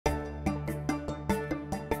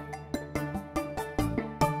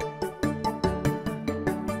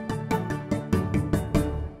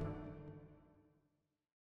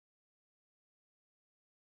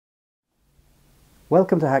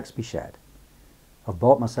Welcome to Haxby Shed. I've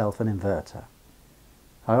bought myself an inverter.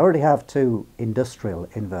 I already have two industrial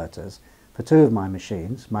inverters for two of my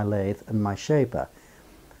machines, my lathe and my shaper.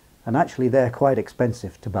 And actually they're quite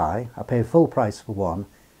expensive to buy. I paid full price for one,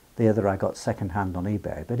 the other I got second hand on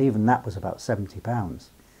eBay, but even that was about £70.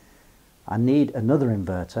 I need another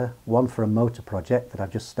inverter, one for a motor project that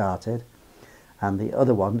I've just started, and the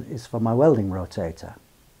other one is for my welding rotator.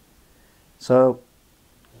 So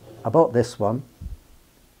I bought this one,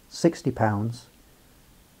 £60,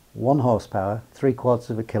 1 horsepower, 3/4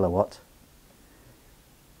 of a kilowatt,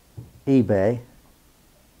 eBay.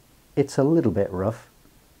 It's a little bit rough,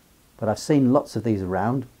 but I've seen lots of these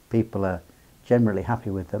around. People are generally happy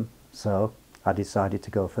with them, so I decided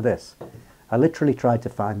to go for this. I literally tried to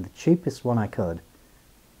find the cheapest one I could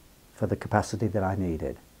for the capacity that I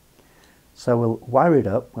needed. So we'll wire it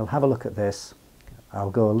up, we'll have a look at this.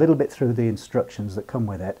 I'll go a little bit through the instructions that come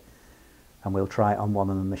with it, and we'll try it on one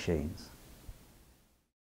of the machines.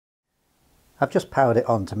 I've just powered it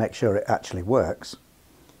on to make sure it actually works.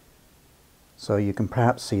 So you can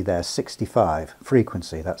perhaps see there 65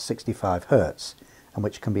 frequency, that's 65 Hertz, and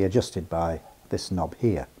which can be adjusted by this knob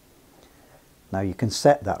here. Now you can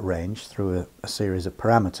set that range through a series of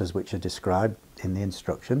parameters which are described in the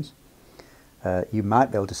instructions. You might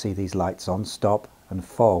be able to see these lights on, stop and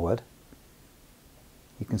forward.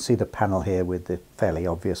 You can see the panel here with the fairly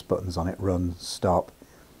obvious buttons on it, run, stop,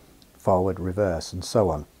 forward, reverse and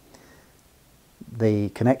so on. The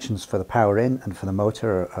connections for the power in and for the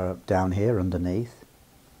motor are down here underneath.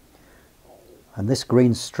 And this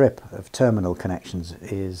green strip of terminal connections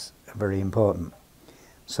is very important.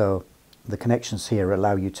 So the connections here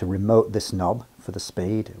allow you to remote this knob for the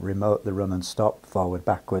speed, remote the run and stop, forward,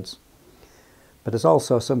 backwards. But there's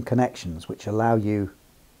also some connections which allow you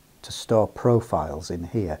to store profiles in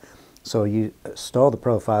here. So you store the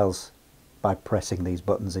profiles by pressing these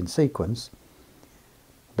buttons in sequence,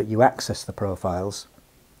 but you access the profiles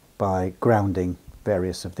by grounding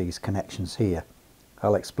various of these connections here.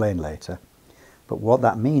 I'll explain later. But what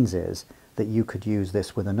that means is that you could use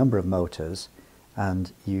this with a number of motors,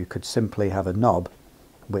 and you could simply have a knob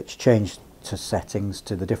which changed to settings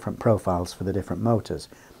to the different profiles for the different motors.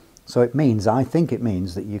 So it means, I think it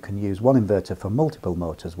means, that you can use one inverter for multiple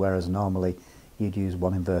motors, whereas normally you'd use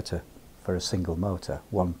one inverter for a single motor,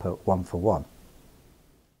 one for one.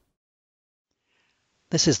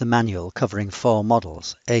 This is the manual covering 4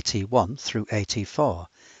 models, AT1 through AT4,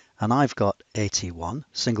 and I've got AT1,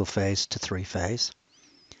 single phase to 3 phase,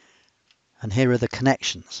 and here are the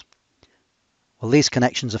connections. Well, these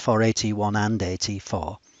connections are for AT1 and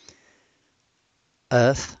AT4.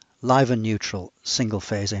 Earth, live and neutral single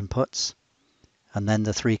phase inputs, and then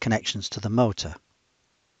the 3 connections to the motor.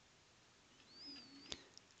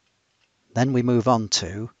 Then we move on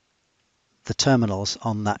to the terminals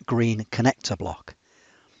on that green connector block.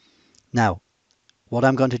 Now, what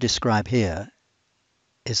I'm going to describe here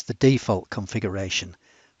is the default configuration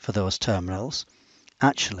for those terminals.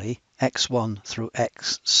 Actually, X1 through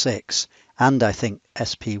X6 and I think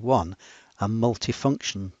SP1 are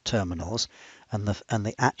multifunction terminals, and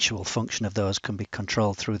the actual function of those can be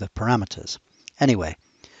controlled through the parameters. Anyway,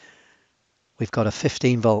 we've got a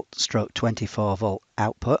 15 volt stroke 24 volt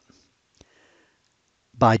output.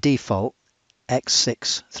 By default,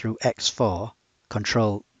 X6 through X4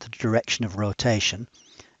 control the direction of rotation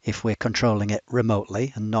if we're controlling it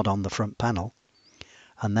remotely and not on the front panel.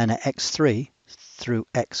 And then at X3 through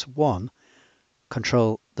X1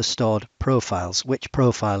 control the stored profiles, which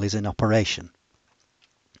profile is in operation.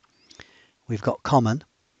 We've got common,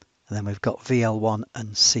 and then we've got VL1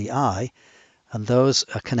 and CI, and those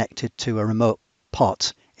are connected to a remote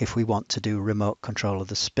pot if we want to do remote control of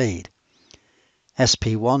the speed.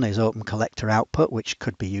 SP1 is open collector output, which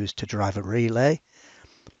could be used to drive a relay.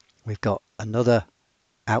 We've got another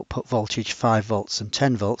output voltage, 5 volts and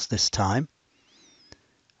 10 volts this time.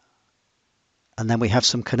 And then we have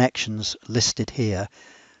some connections listed here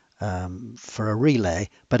for a relay,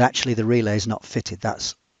 but actually the relay is not fitted,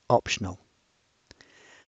 that's optional.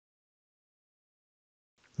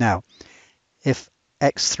 Now, if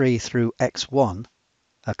X3 through X1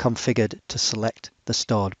 are configured to select the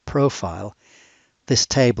stored profile, this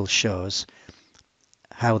table shows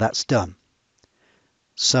how that's done.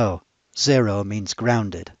 So 0 means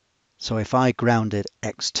grounded. So if I grounded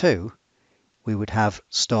X2, we would have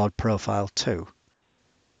stored profile 2.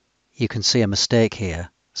 You can see a mistake here.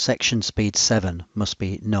 Section speed 7 must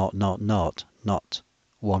be 000, not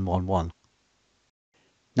 111.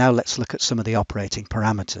 Now let's look at some of the operating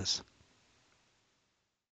parameters.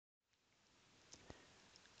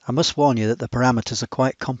 I must warn you that the parameters are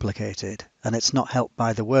quite complicated, and it's not helped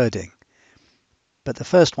by the wording. But the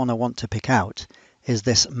first one I want to pick out is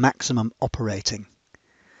this maximum operating,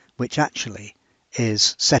 which actually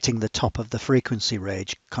is setting the top of the frequency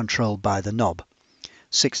range controlled by the knob,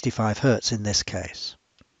 65 Hz in this case.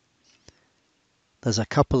 There's a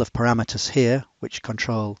couple of parameters here which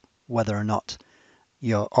control whether or not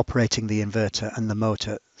you're operating the inverter and the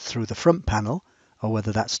motor through the front panel or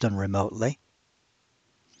whether that's done remotely.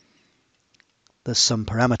 There's some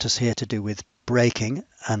parameters here to do with braking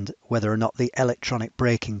and whether or not the electronic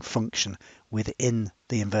braking function within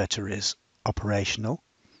the inverter is operational.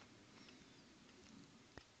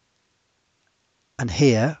 And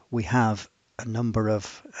here we have a number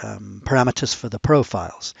of parameters for the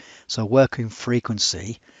profiles. So working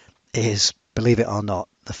frequency is, believe it or not,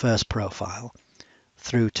 the first profile,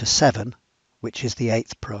 through to 7, which is the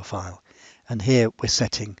 8th profile. And here we're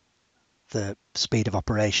setting the speed of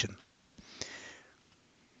operation.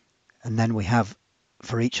 And then we have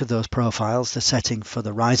for each of those profiles the setting for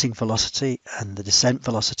the rising velocity and the descent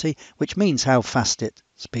velocity, which means how fast it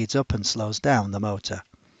speeds up and slows down the motor.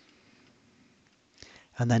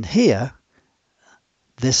 And then here,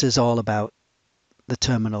 this is all about the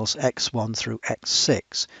terminals X1 through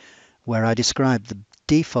X6, where I describe the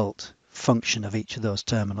default function of each of those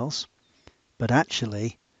terminals, but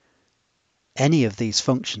actually any of these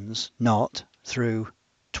functions, 0 through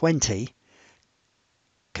 20,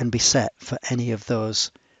 can be set for any of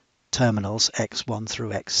those terminals X1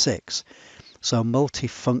 through X6. So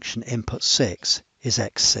multifunction input 6 is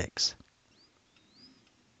X6.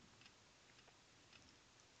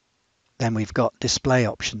 Then we've got display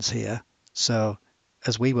options here. So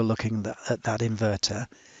as we were looking at that inverter,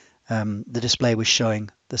 the display was showing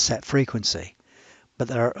the set frequency, but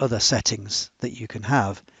there are other settings that you can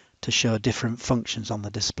have to show different functions on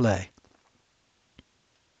the display.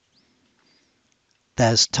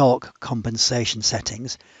 There's torque compensation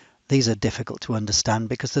settings. These are difficult to understand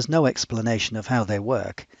because there's no explanation of how they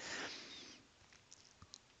work.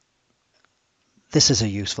 This is a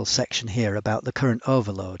useful section here about the current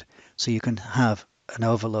overload. So you can have an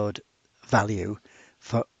overload value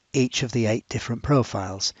for each of the 8 different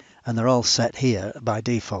profiles, and they're all set here by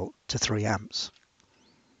default to 3 amps.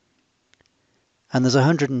 And there's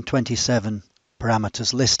 127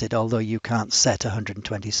 parameters listed, although you can't set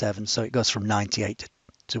 127, so it goes from 98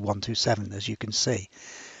 to 127, as you can see.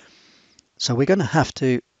 So we're going to have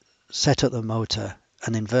to set up the motor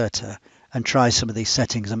and inverter and try some of these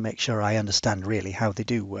settings and make sure I understand really how they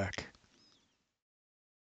do work.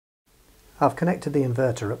 I've connected the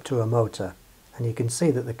inverter up to a motor, and you can see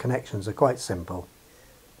that the connections are quite simple.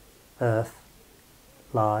 Earth,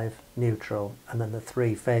 live, neutral, and then the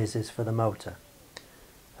 3 phases for the motor.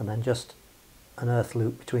 And then just an earth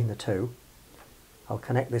loop between the 2. I'll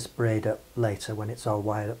connect this braid up later when it's all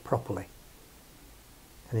wired up properly.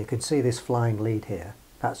 And you can see this flying lead here.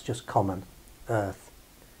 That's just common, earth,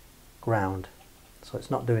 ground, so it's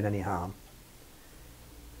not doing any harm.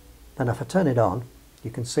 Then if I turn it on, you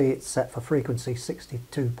can see it's set for frequency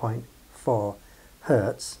 62.4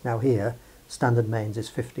 Hertz. Now here, standard mains is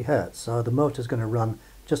 50 Hertz, so the motor's going to run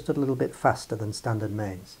just a little bit faster than standard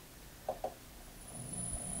mains.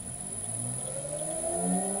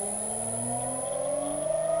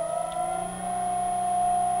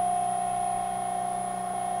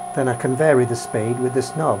 Then I can vary the speed with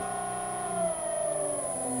this knob.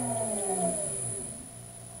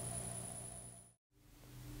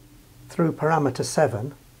 Through parameter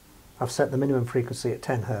 7, I've set the minimum frequency at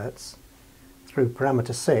 10 Hz. Through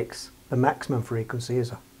parameter 6, the maximum frequency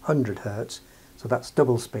is 100 Hz, so that's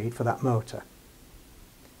double speed for that motor.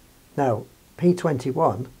 Now,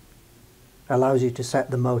 P21 allows you to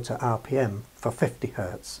set the motor RPM for 50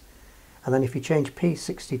 Hz, and then if you change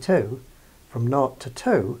P62 from 0 to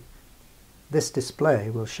 2, this display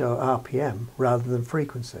will show RPM rather than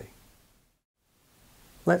frequency.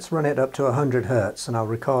 Let's run it up to 100 Hz and I'll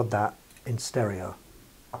record that in stereo.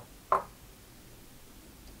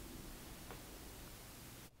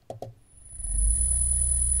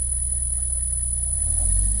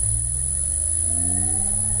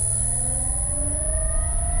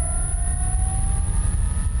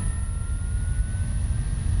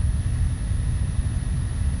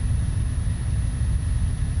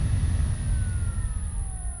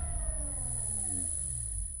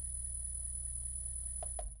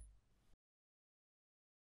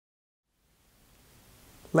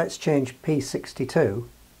 Let's change P62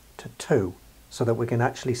 to 2 so that we can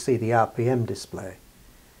actually see the RPM display.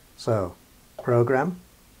 So, program,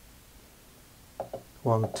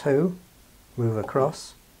 1, 2, move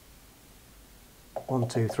across, 1,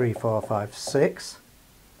 2, 3, 4, 5, 6,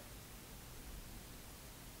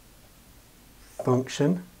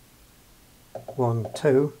 function,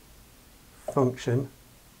 HS127 function,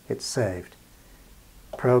 it's saved.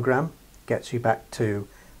 Program gets you back to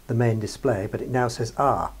the main display, but it now says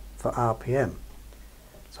R for RPM.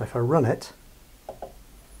 So if I run it,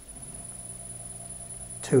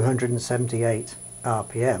 278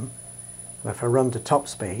 RPM, and if I run to top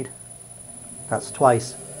speed, that's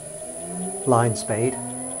twice line speed,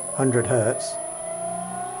 100 Hertz,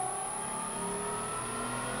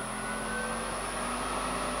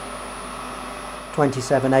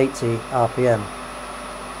 $27.80 RPM.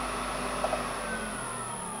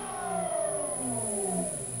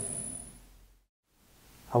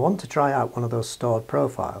 I want to try out one of those stored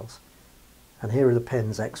profiles, and here are the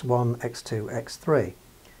pins X1, X2, X3.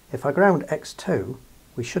 If I ground X2,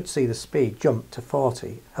 we should see the speed jump to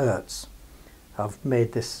 40 Hertz. I've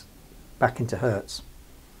made this back into Hertz.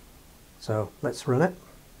 So let's run it.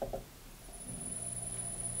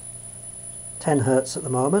 10 Hertz at the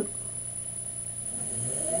moment.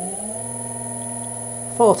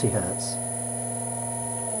 40 Hertz.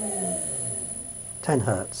 10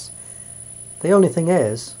 Hertz. The only thing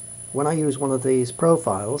is, when I use one of these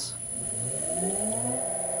profiles,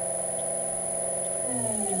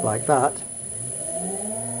 like that,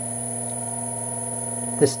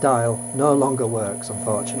 this dial no longer works,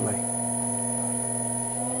 unfortunately.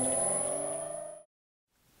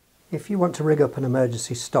 If you want to rig up an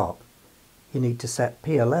emergency stop, you need to set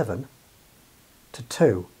P11 to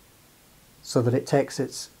 2 so that it takes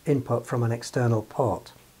its input from an external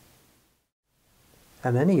port.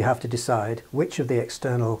 And then you have to decide which of the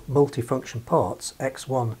external multifunction ports,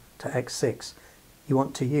 X1 to X6, you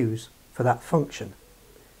want to use for that function.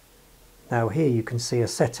 Now here you can see a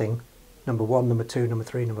setting, number 1, number 2, number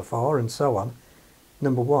 3, number 4, and so on.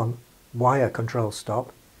 Number 1, wire control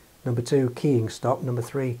stop. Number 2, keying stop. Number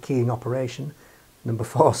 3, keying operation. Number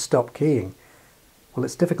 4, stop keying. Well,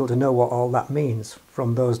 it's difficult to know what all that means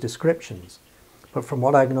from those descriptions, but from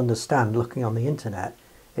what I can understand looking on the internet,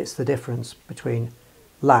 it's the difference between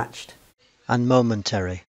latched and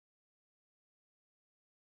momentary.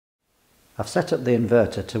 I've set up the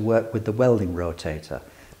inverter to work with the welding rotator,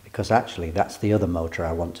 because actually that's the other motor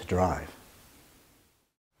I want to drive.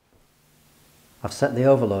 I've set the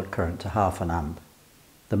overload current to 0.5 amp.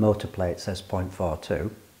 The motor plate says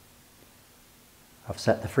 0.42. I've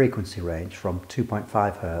set the frequency range from 2.5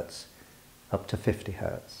 Hz up to 50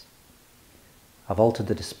 Hz. I've altered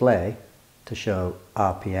the display to show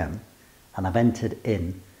RPM, and I've entered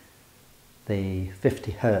in the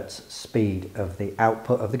 50 Hz speed of the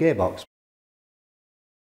output of the gearbox.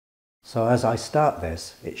 So as I start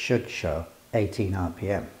this, it should show 18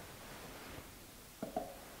 RPM.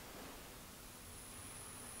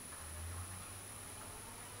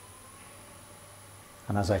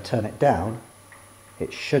 And as I turn it down,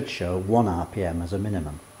 it should show 1 RPM as a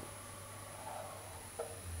minimum.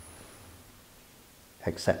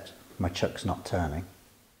 Except my chuck's not turning.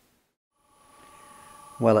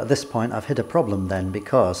 Well, at this point I've hit a problem then,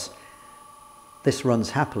 because this runs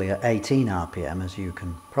happily at 18 RPM, as you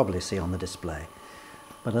can probably see on the display.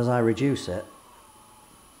 But as I reduce it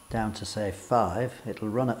down to say 5, it'll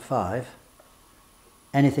run at 5.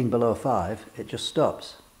 Anything below 5, it just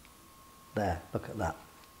stops. There, look at that.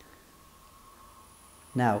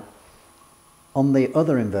 Now, on the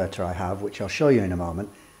other inverter I have, which I'll show you in a moment,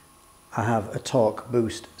 I have a torque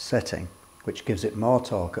boost setting, which gives it more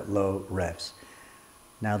torque at low revs.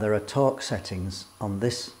 Now there are torque settings on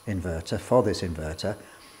this inverter, for this inverter,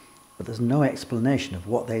 but there's no explanation of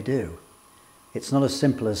what they do. It's not as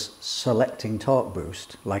simple as selecting torque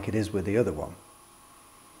boost like it is with the other one.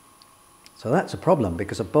 So that's a problem,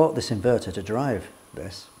 because I bought this inverter to drive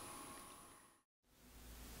this.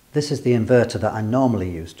 This is the inverter that I normally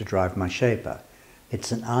use to drive my shaper.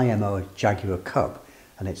 It's an IMO Jaguar Cub,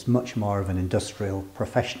 and it's much more of an industrial,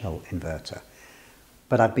 professional inverter.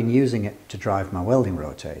 But I've been using it to drive my welding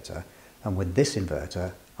rotator, and with this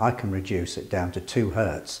inverter I can reduce it down to 2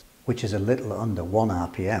 Hz, which is a little under 1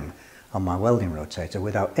 RPM on my welding rotator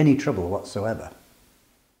without any trouble whatsoever.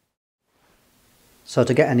 So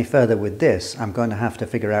to get any further with this, I'm going to have to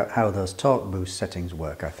figure out how those torque boost settings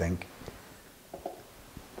work, I think.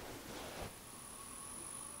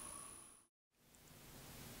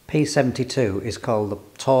 P72 is called the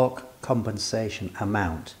torque compensation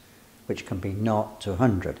amount, which can be 0 to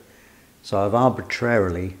 100. So I've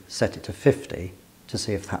arbitrarily set it to 50 to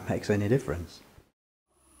see if that makes any difference.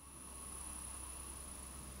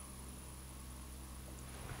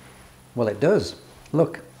 Well, it does.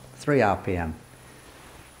 Look, 3 RPM.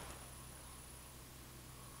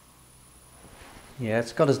 Yeah,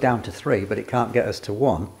 it's got us down to 3, but it can't get us to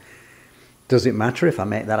 1. Does it matter if I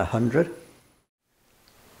make that 100?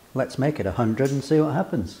 Let's make it 100 and see what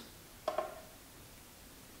happens.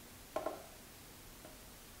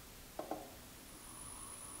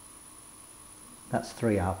 That's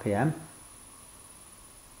 3 RPM.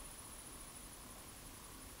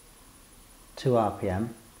 2 RPM,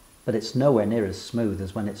 but it's nowhere near as smooth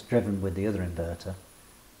as when it's driven with the other inverter.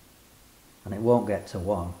 And it won't get to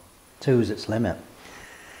 1. 2 is its limit.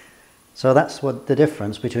 So that's what the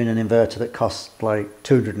difference between an inverter that costs like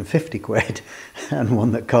 250 quid and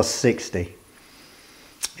one that costs 60.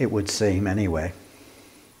 It would seem anyway.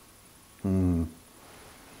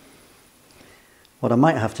 What I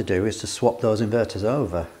might have to do is to swap those inverters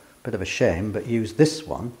over. Bit of a shame, but use this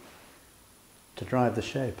one to drive the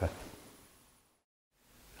shaper.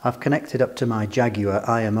 I've connected up to my Jaguar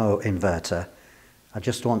IMO inverter. I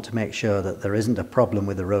just want to make sure that there isn't a problem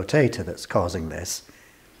with the rotator that's causing this.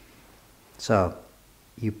 So,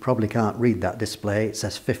 you probably can't read that display, it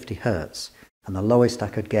says 50 Hz, and the lowest I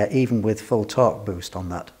could get, even with full torque boost on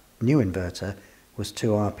that new inverter, was 2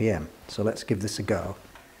 RPM. So let's give this a go.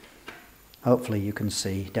 Hopefully you can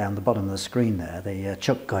see down the bottom of the screen there, the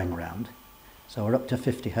chuck going round. So we're up to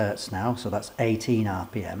 50 Hz now, so that's 18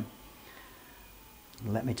 RPM.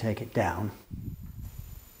 Let me take it down.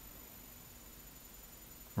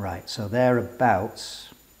 Right, so they're about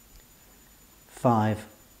 5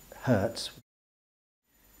 Hertz.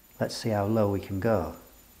 Let's see how low we can go.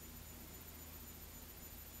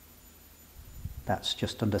 That's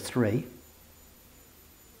just under 3.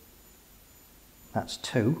 That's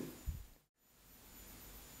 2.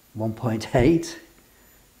 1.8.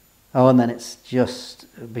 Oh, and then it's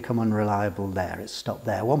just become unreliable there. It's stopped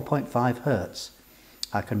there. 1.5 Hertz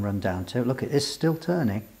I can run down to. Look, it is still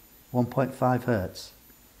turning. 1.5 Hertz.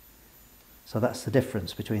 So that's the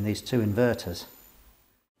difference between these two inverters.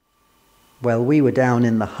 Well, we were down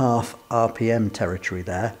in the half RPM territory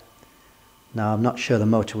there. Now, I'm not sure the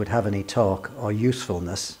motor would have any torque or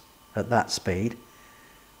usefulness at that speed,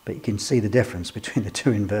 but you can see the difference between the two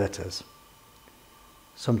inverters.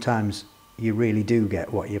 Sometimes you really do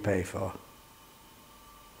get what you pay for.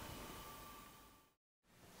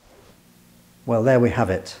 Well, there we have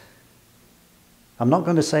it. I'm not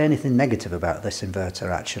going to say anything negative about this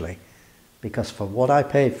inverter actually, because for what I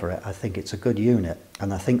paid for it, I think it's a good unit,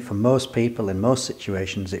 and I think for most people in most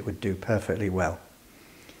situations it would do perfectly well.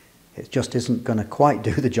 It just isn't going to quite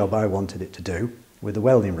do the job I wanted it to do with the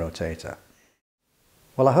welding rotator.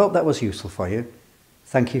 Well, I hope that was useful for you.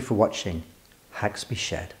 Thank you for watching Haxby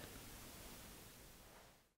Shed.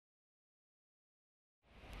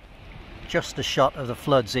 Just a shot of the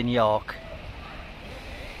floods in York.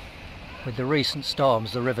 With the recent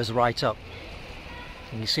storms, the river's right up.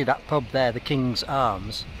 And you see that pub there, the King's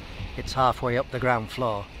Arms, it's halfway up the ground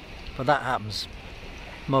floor. But that happens.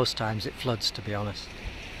 Most times it floods, to be honest.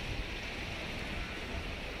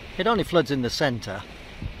 It only floods in the centre.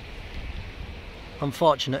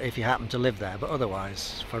 Unfortunate if you happen to live there, but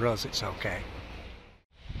otherwise, for us, it's okay.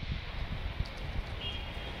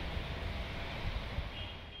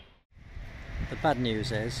 The bad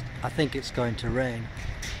news is, I think it's going to rain.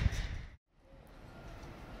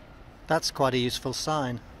 That's quite a useful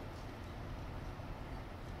sign.